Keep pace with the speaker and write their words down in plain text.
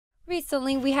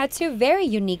Recently, we had two very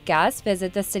unique guests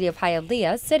visit the city of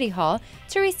Hialeah City Hall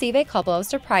to receive a couple of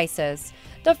surprises.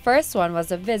 The first one was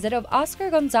a visit of Oscar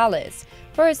Gonzalez.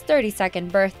 For his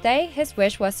 32nd birthday, his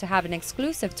wish was to have an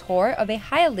exclusive tour of a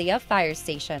Hialeah fire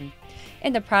station.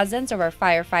 In the presence of our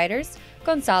firefighters,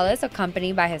 Gonzalez,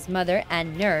 accompanied by his mother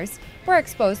and nurse, were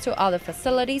exposed to all the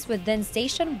facilities within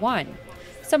Station 1.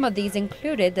 Some of these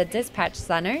included the dispatch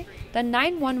center, the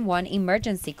 911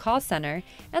 emergency call center,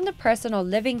 and the personal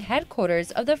living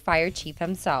headquarters of the fire chief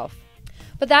himself.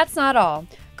 But that's not all.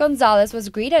 Gonzalez was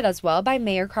greeted as well by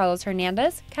Mayor Carlos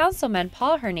Hernandez, Councilman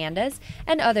Paul Hernandez,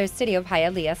 and other City of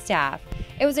Hialeah staff.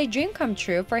 It was a dream come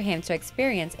true for him to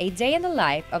experience a day in the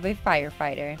life of a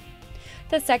firefighter.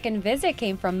 The second visit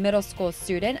came from middle school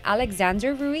student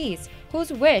Alexander Ruiz,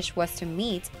 whose wish was to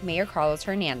meet Mayor Carlos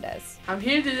Hernandez. I'm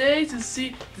here today to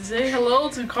say hello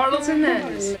to Carlos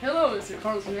Hernandez. Hello, Mr.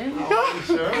 Carlos Hernandez. Oh,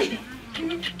 sure.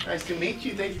 Nice to meet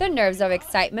you. The nerves of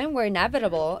excitement were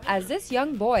inevitable as this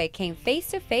young boy came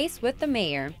face to face with the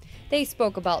mayor. They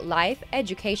spoke about life,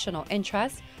 educational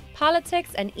interests,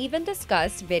 politics, and even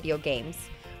discussed video games.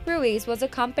 Ruiz was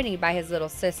accompanied by his little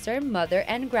sister, mother,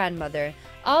 and grandmother,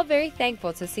 all very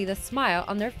thankful to see the smile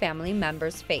on their family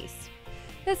member's face.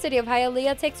 The City of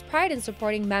Hialeah takes pride in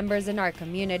supporting members in our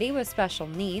community with special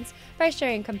needs by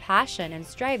sharing compassion and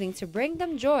striving to bring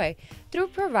them joy through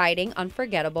providing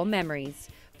unforgettable memories.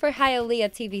 For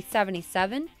Hialeah TV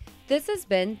 77, this has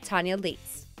been Tanya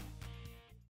Lees.